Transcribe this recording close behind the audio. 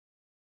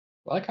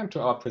Welcome to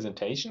our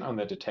presentation on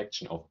the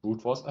detection of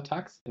brute force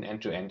attacks in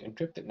end-to-end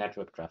encrypted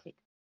network traffic.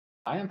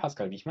 I am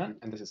Pascal Wichmann,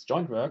 and this is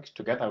joint work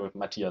together with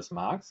Matthias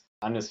Marx,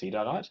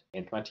 Federrath,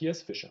 and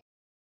Matthias Fischer.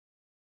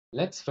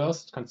 Let's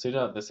first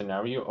consider the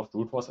scenario of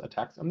brute force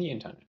attacks on the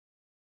internet.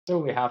 So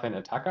we have an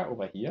attacker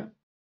over here,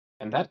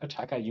 and that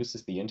attacker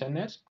uses the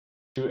internet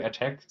to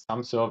attack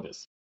some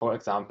service, for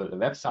example, a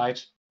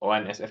website or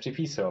an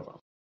SFTP server.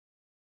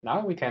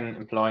 Now we can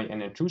employ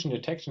an intrusion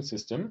detection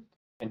system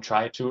and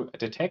try to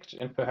detect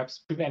and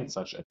perhaps prevent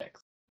such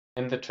attacks.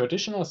 In the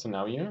traditional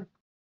scenario,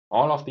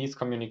 all of these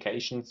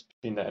communications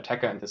between the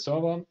attacker and the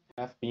server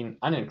have been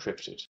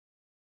unencrypted.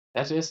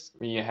 That is,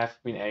 we have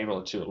been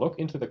able to look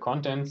into the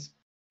contents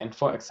and,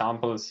 for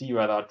example, see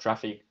whether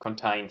traffic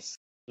contains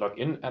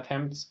login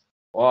attempts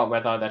or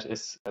whether that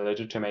is a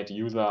legitimate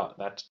user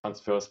that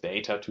transfers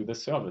data to the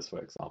service, for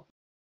example.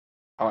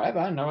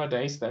 However,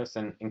 nowadays there's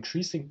an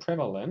increasing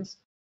prevalence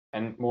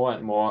and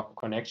more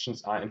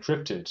connections are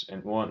encrypted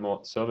and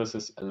more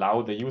services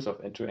allow the use of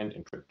end-to-end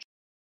encryption.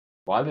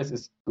 While this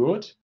is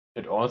good,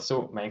 it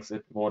also makes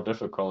it more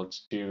difficult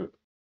to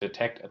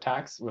detect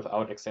attacks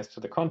without access to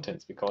the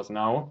contents, because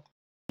now,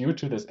 due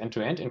to this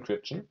end-to-end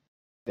encryption,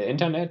 the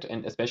internet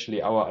and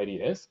especially our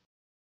IDS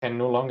can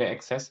no longer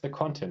access the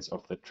contents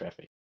of the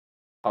traffic.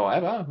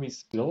 However, we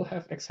still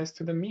have access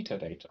to the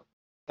metadata.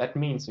 That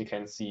means we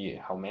can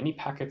see how many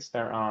packets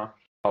there are,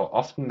 how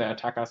often the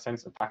attacker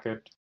sends a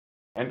packet,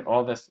 and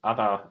all this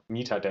other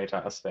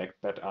metadata aspect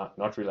that are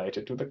not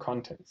related to the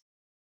contents.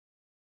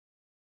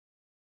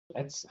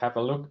 Let's have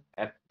a look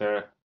at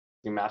the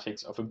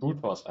schematics of a brute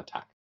force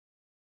attack.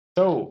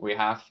 So we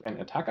have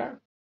an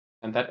attacker,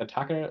 and that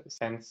attacker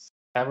sends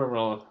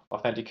several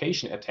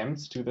authentication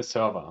attempts to the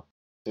server.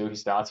 So he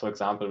starts, for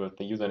example, with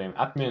the username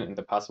admin and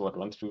the password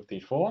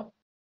 1234,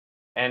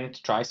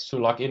 and tries to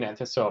log in at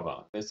the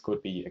server. This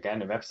could be,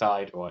 again, a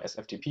website or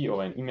SFTP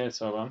or an email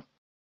server.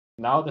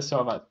 Now the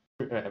server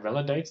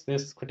validates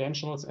these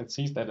credentials and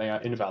sees that they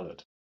are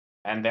invalid.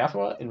 And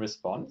therefore, in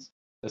response,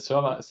 the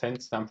server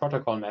sends some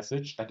protocol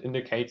message that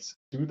indicates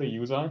to the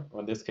user,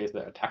 or in this case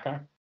the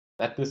attacker,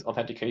 that this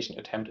authentication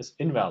attempt is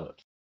invalid.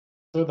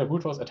 So the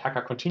brute force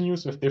attacker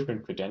continues with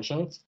different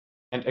credentials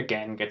and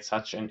again gets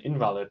such an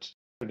invalid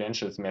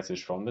credentials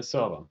message from the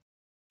server.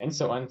 And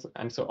so on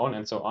and so on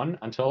and so on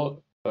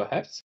until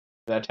perhaps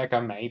the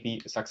attacker may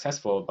be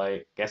successful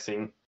by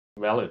guessing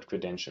valid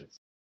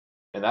credentials.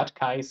 In that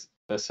case,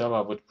 the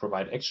server would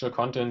provide actual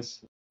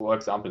contents. For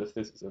example, if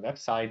this is a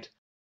website,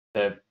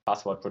 the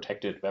password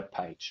protected web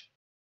page.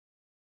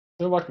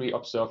 So what we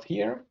observe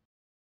here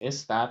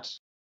is that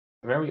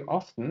very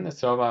often the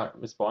server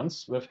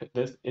responds with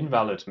this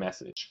invalid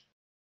message.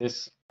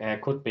 This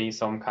could be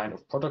some kind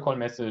of protocol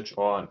message,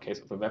 or in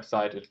case of a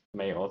website, it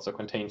may also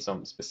contain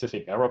some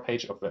specific error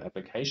page of the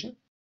application.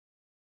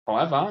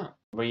 However,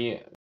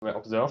 we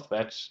observe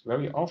that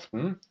very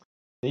often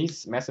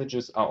these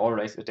messages are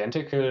always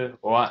identical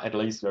or at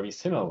least very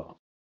similar.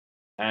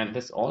 And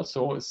this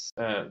also is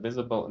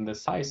visible in the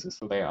sizes.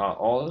 So they are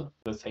all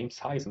the same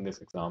size in this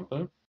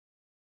example,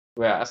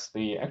 whereas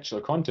the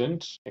actual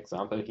content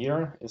example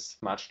here is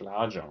much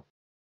larger.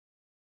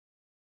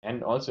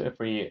 And also, if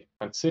we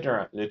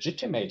consider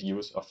legitimate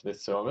use of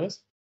this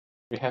service,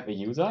 we have a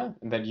user,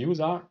 and that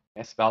user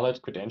has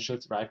valid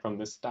credentials right from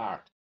the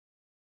start.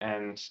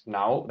 And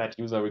now that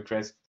user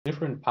requests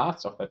different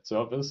parts of that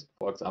service,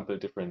 for example,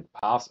 different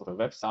paths of a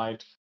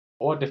website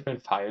or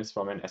different files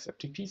from an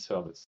SFTP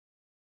service.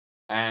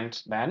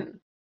 And then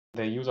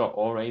the user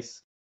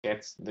always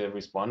gets the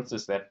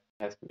responses that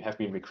have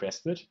been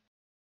requested.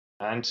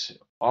 And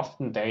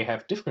often they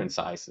have different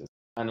sizes.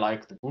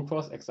 Unlike the brute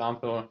force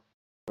example,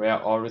 where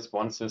all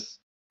responses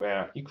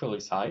were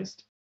equally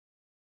sized,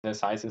 the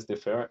sizes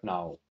differ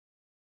now.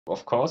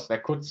 Of course, there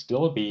could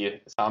still be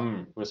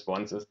some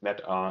responses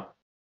that are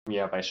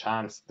by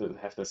chance to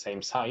have the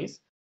same size,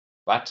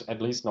 but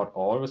at least not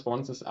all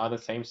responses are the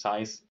same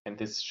size, and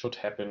this should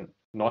happen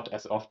not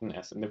as often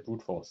as in the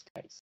brute force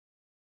case.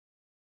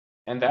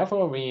 And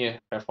therefore, we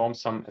perform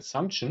some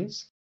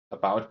assumptions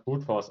about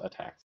brute force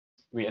attacks.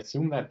 We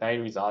assume that they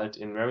result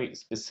in very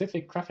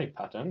specific traffic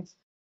patterns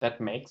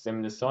that makes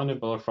them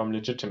discernible from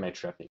legitimate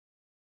traffic.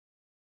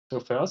 So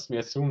first, we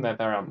assume that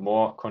there are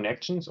more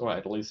connections, or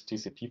at least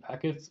TCP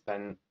packets,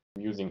 than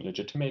using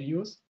legitimate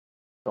use.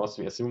 Because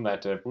we assume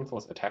that the brute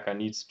force attacker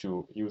needs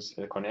to use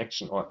a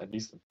connection or at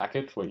least a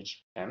packet for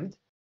each attempt.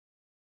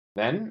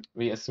 Then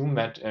we assume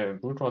that a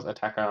brute force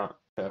attacker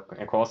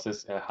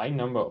causes a high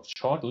number of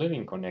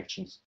short-living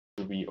connections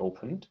to be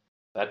opened.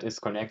 That is,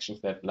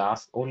 connections that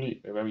last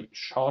only a very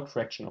short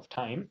fraction of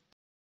time.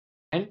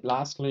 And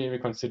lastly, we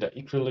consider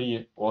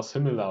equally or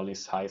similarly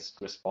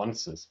sized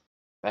responses.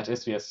 That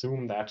is, we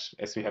assume that,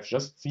 as we have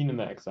just seen in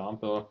the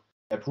example,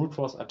 a brute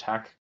force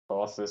attack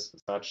causes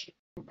such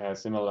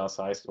similar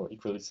sized or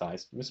equally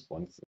sized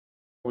responses.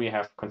 We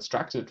have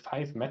constructed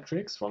 5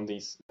 metrics from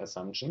these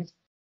assumptions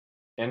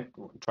and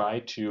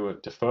try to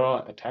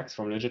defer attacks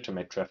from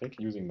legitimate traffic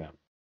using them.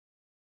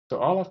 So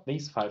all of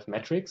these 5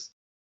 metrics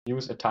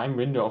use a time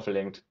window of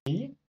length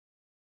t,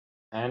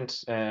 and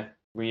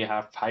we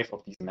have 5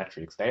 of these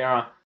metrics. They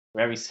are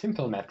very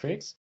simple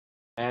metrics,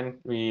 and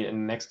we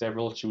in the next step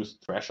will choose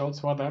thresholds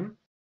for them.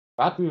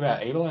 But we were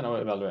able in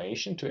our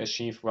evaluation to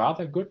achieve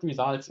rather good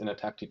results in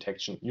attack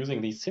detection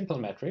using these simple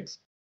metrics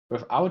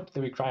without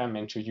the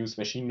requirement to use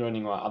machine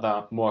learning or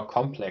other more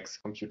complex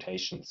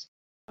computations.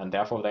 And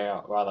therefore, they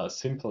are rather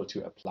simple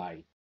to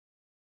apply.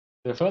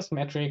 The first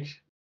metric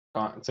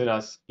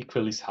considers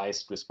equally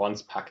sized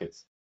response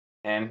packets.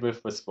 And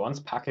with response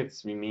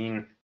packets, we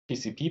mean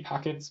TCP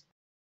packets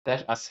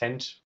that are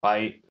sent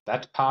by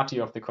that party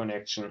of the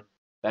connection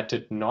that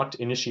did not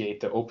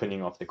initiate the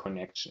opening of the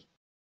connection.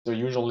 So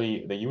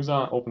usually the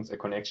user opens a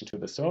connection to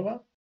the server,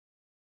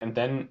 and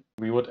then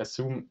we would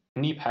assume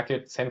any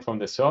packet sent from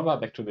the server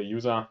back to the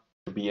user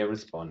to be a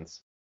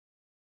response.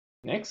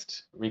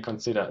 Next, we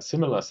consider a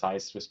similar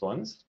sized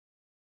response,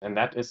 and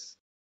that is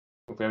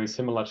very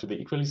similar to the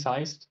equally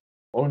sized,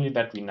 only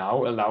that we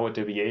now allow a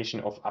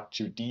deviation of up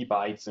to d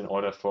bytes in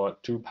order for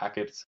 2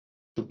 packets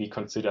to be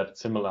considered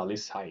similarly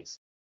sized.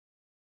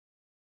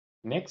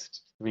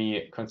 Next,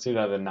 we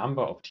consider the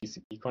number of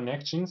TCP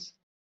connections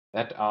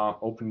that are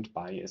opened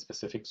by a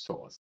specific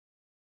source.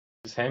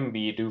 The same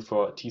we do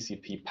for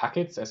TCP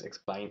packets as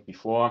explained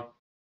before,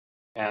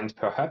 and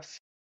perhaps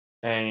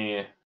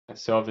a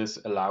service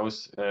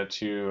allows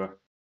to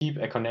keep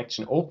a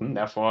connection open,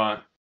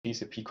 therefore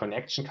TCP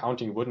connection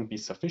counting wouldn't be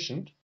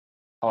sufficient.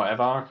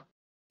 However,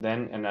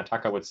 then an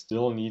attacker would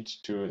still need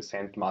to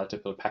send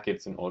multiple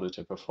packets in order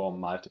to perform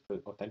multiple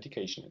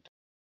authentication attacks.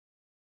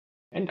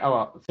 And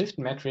our fifth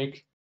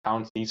metric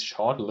counts these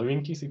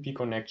short-living TCP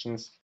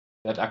connections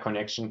that are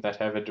connections that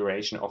have a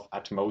duration of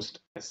at most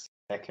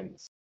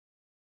seconds.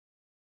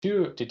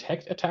 To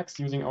detect attacks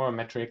using our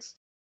metrics,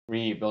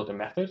 we built a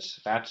method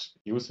that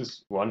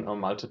uses one or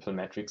multiple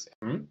metrics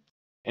M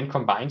and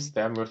combines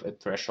them with a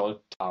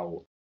threshold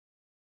tau.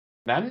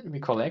 Then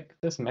we collect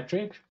this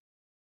metric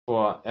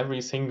for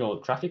every single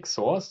traffic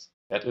source,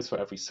 that is for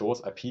every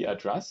source IP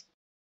address,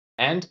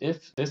 and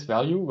if this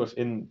value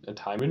within a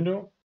time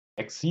window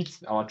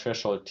exceeds our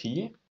threshold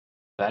T,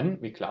 then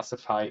we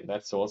classify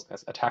that source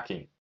as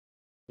attacking.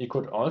 We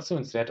could also,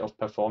 instead of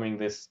performing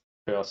this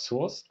per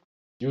source,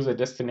 use a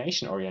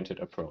destination-oriented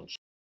approach.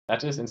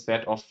 That is,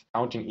 instead of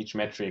counting each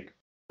metric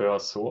per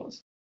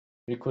source,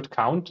 we could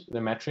count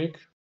the metric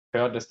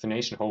per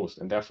destination host,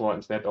 and therefore,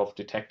 instead of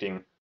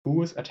detecting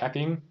who is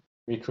attacking,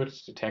 we could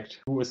detect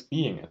who is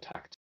being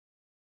attacked.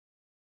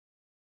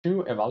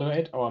 To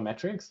evaluate our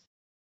metrics,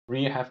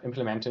 we have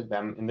implemented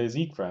them in the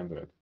Zeek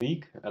framework.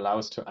 Zeek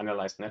allows to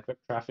analyze network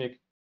traffic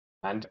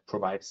and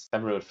provides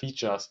several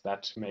features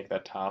that make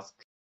that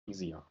task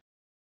easier.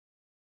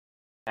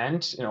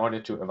 And in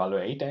order to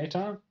evaluate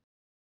data,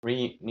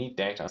 we need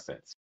data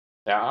sets.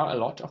 There are a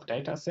lot of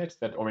data sets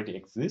that already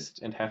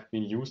exist and have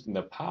been used in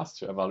the past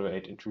to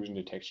evaluate intrusion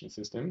detection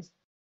systems.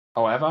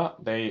 However,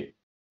 they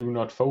do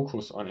not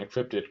focus on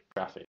encrypted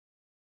traffic.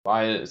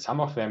 While some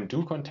of them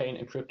do contain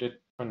encrypted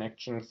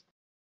connections,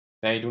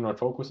 they do not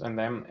focus on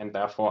them and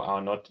therefore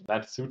are not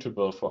that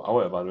suitable for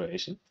our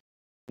evaluation.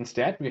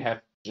 Instead, we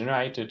have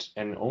generated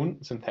an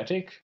own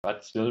synthetic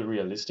but still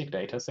realistic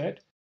dataset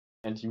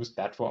and used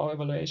that for our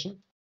evaluation,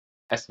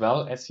 as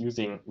well as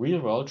using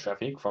real-world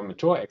traffic from a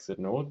Tor exit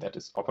node that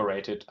is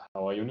operated at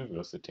our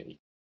university.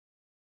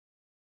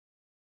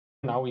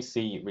 Now we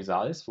see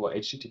results for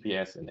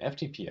HTTPS and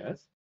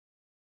FTPS.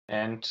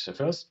 And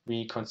first,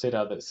 we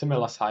consider the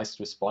similar sized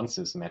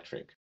responses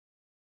metric.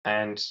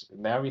 And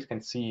there we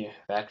can see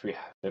that we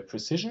have the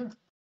precision,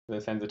 the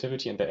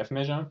sensitivity, and the F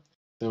measure.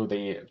 So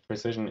the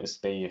precision is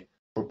the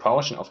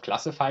proportion of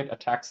classified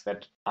attacks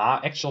that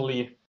are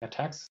actually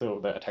attacks, so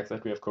the attacks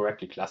that we have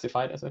correctly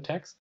classified as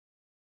attacks.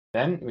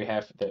 Then we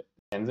have the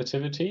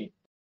sensitivity.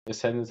 The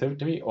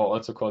sensitivity, or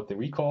also called the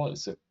recall,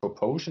 is the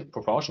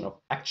proportion of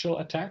actual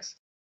attacks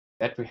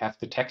that we have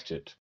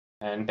detected.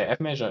 And the F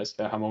measure is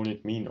the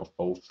harmonic mean of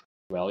both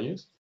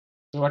values.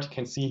 So what you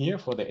can see here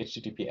for the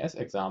HTTPS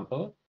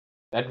example,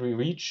 that we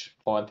reach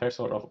for a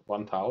threshold of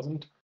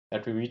 1000,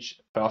 that we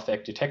reach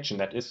perfect detection.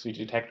 That is, we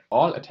detect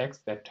all attacks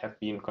that have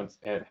been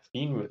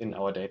within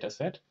our data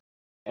set,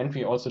 and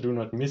we also do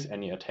not miss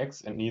any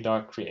attacks and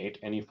neither create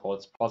any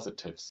false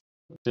positives.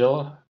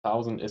 Still,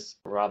 1000 is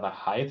a rather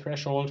high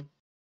threshold,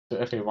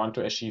 so if we want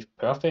to achieve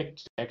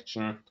perfect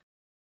detection,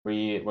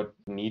 we would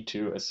need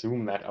to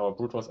assume that our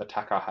brute force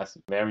attacker has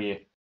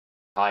very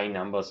high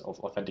numbers of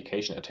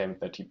authentication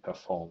attempts that he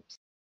performs.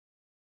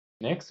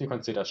 Next, we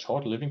consider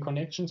short-living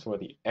connections for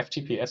the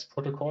FTPS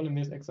protocol in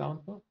this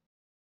example.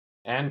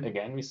 And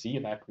again, we see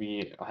that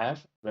we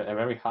have a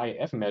very high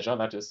F measure,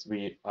 that is,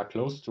 we are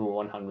close to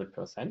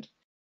 100%,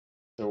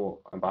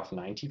 so above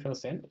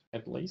 90%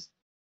 at least.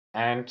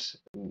 And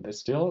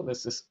still,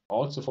 this is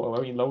also for a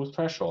very low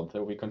threshold,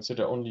 so we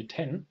consider only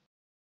 10.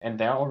 And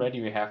there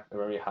already we have a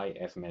very high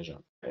F measure.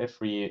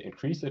 If we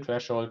increase the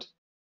threshold,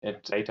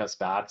 it later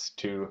starts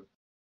to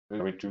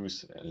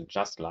reduce,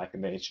 just like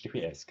in the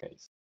HTTPS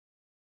case.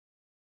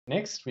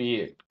 Next,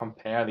 we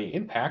compare the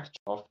impact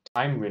of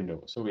time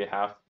window. So we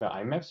have the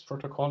IMAPS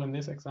protocol in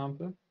this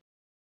example.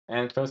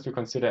 And first we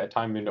consider a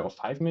time window of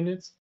 5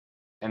 minutes.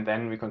 and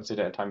then we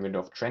consider a time window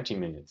of 20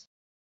 minutes.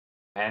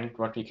 And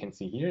what we can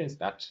see here is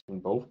that in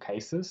both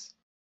cases,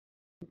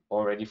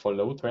 already for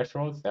low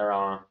thresholds, there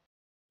are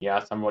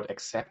somewhat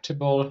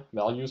acceptable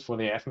values for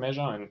the F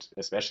measure, and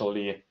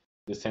especially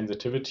the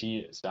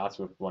sensitivity starts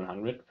with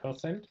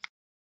 100%.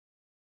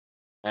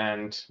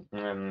 And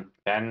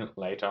then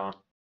later,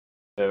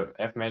 the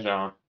F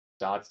measure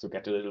starts to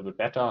get a little bit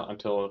better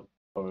until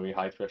for very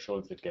high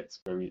thresholds it gets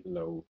very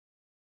low.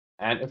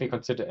 And if we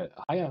consider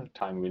a higher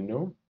time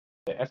window,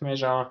 the F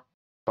measure, of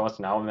course,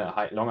 now in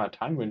a longer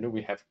time window,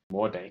 we have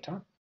more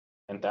data.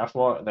 And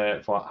therefore,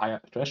 for higher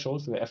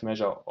thresholds, the F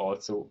measure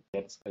also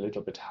gets a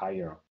little bit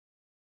higher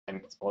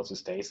and also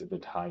stays a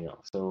bit higher.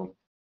 So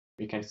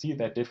we can see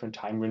that different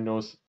time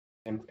windows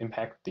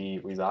impact the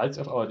results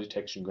of our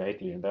detection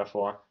greatly, and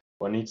therefore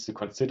one needs to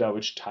consider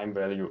which time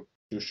value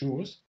to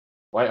choose.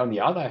 While on the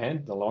other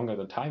hand, the longer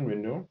the time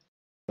window,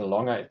 the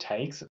longer it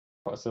takes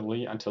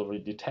possibly until we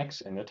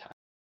detect an attack.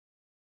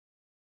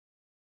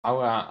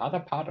 Our other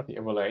part of the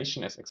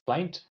evaluation, as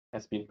explained,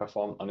 has been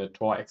performed on a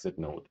Tor exit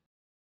node.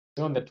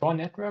 So in the Tor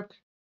network,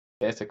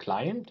 there's a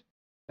client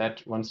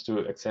that wants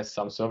to access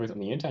some service on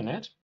the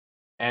internet,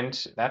 and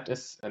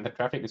the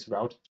traffic is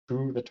routed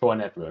through the Tor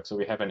network. So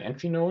we have an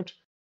entry node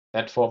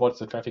that forwards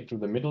the traffic to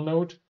the middle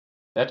node,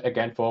 that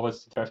again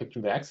forwards the traffic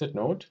to the exit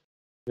node,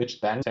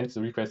 which then sends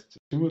the request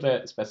to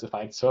the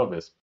specified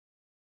service.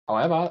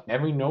 However,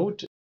 every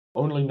node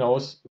only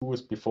knows who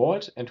is before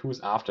it and who is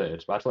after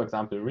it. But for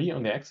example, we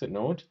on the exit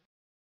node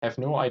have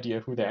no idea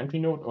who the entry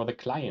node or the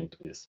client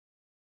is.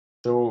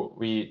 So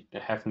we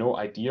have no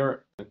idea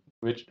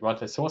what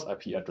the source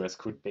IP address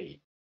could be.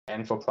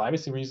 And for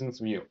privacy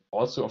reasons, we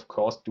also, of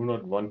course, do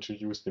not want to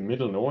use the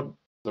middle node,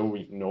 so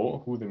we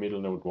know who the middle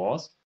node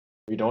was.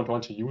 We don't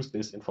want to use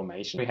this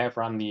information. We have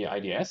run the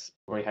IDS,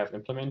 we have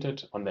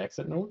implemented on the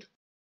exit node,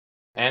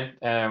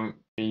 and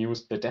we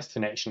use the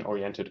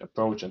destination-oriented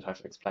approach, and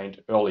I've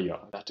explained earlier.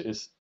 That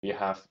is, we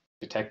have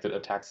detected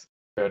attacks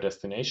per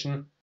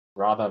destination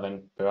rather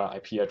than per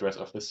IP address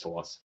of the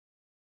source.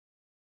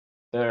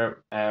 The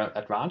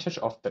advantage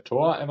of the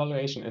Tor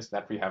evaluation is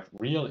that we have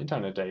real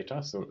internet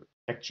data, so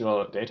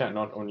actual data,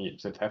 not only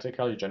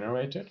synthetically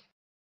generated.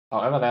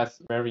 However,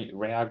 there's very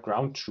rare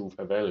ground truth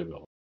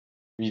available.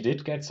 We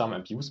did get some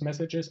abuse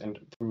messages, and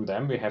through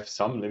them we have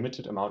some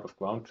limited amount of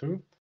ground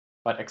truth,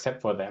 but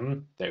except for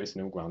them, there is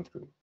no ground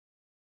truth.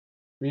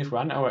 We've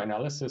run our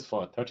analysis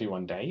for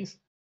 31 days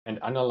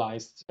and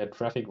analyzed a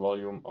traffic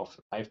volume of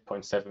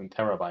 5.7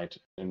 terabyte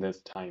in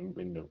this time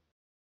window.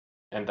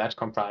 And that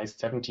comprised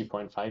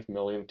 70.5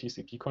 million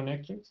TCP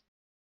connections.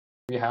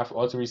 We have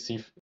also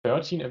received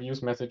 13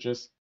 abuse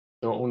messages,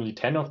 so only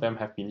 10 of them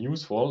have been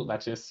useful.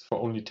 That is, for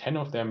only 10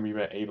 of them, we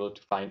were able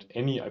to find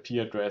any IP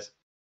address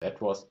that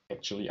was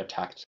actually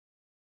attacked.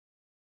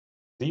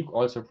 Zeek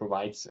also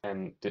provides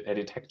a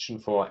detection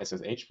for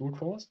SSH brute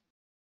force,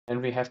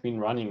 and we have been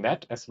running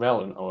that as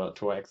well in our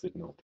Tor exit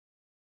node.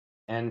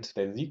 And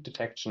the Zeek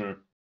detection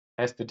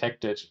has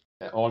detected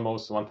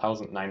almost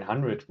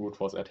 1,900 brute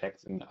force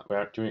attacks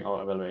during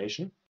our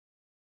evaluation,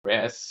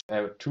 whereas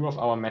two of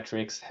our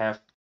metrics have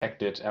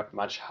detected a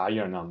much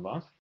higher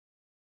number.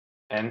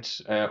 And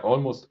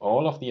almost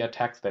all of the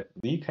attacks that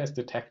Zeek has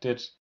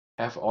detected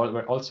have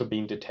also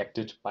been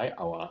detected by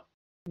our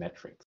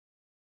metrics.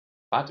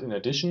 But in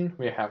addition,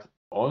 we have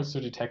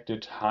also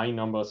detected high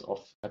numbers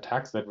of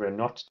attacks that were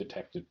not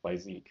detected by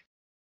Zeek.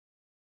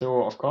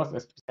 So, of course,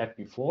 as said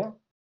before,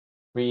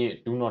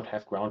 we do not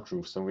have ground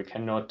truth, so we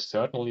cannot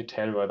certainly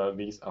tell whether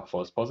these are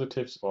false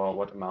positives or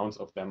what amounts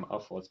of them are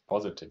false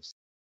positives.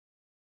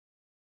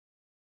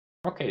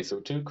 Okay, so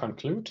to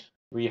conclude,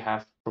 we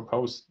have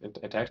proposed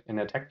an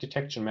attack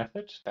detection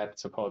method that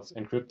supports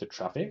encrypted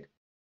traffic,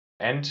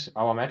 and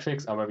our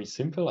metrics are very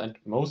simple and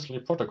mostly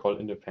protocol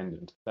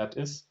independent. That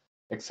is,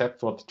 except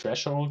for the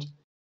threshold,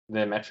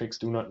 the metrics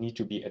do not need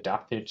to be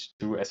adapted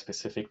to a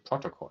specific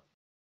protocol.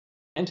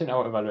 And in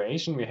our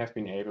evaluation, we have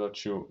been able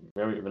to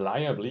very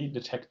reliably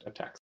detect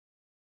attacks.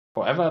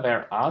 However,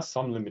 there are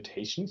some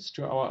limitations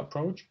to our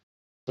approach.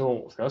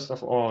 So first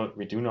of all,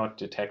 we do not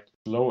detect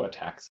slow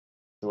attacks.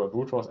 So a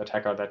brute force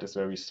attacker that is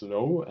very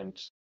slow and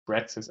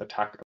spreads his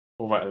attack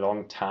over a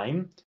long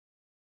time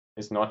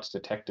is not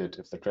detected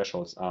if the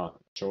thresholds are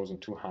chosen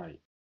too high.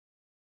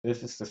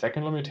 This is the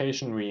second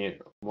limitation. We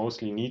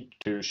mostly need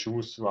to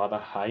choose rather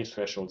high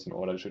thresholds in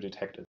order to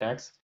detect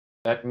attacks.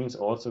 That means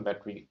also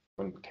that we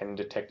can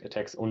detect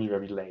attacks only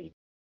very late.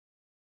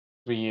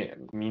 We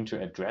mean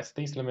to address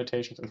these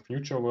limitations in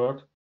future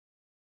work.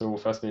 So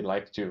first we'd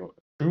like to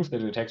improve the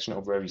detection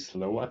of very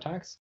slow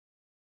attacks.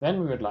 Then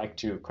we would like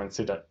to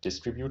consider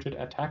distributed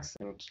attacks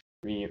and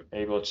be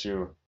able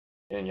to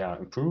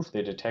improve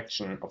the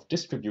detection of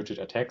distributed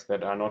attacks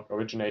that are not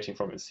originating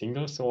from a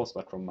single source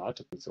but from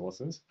multiple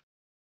sources.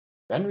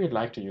 Then we'd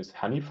like to use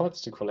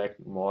honeypots to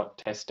collect more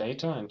test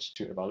data and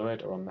to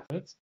evaluate our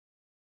methods.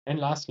 And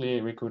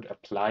lastly, we could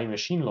apply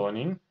machine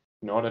learning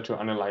in order to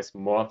analyze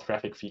more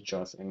traffic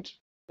features and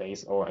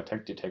base our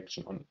attack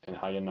detection on a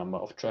higher number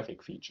of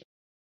traffic features.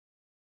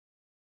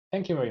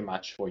 Thank you very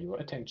much for your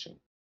attention.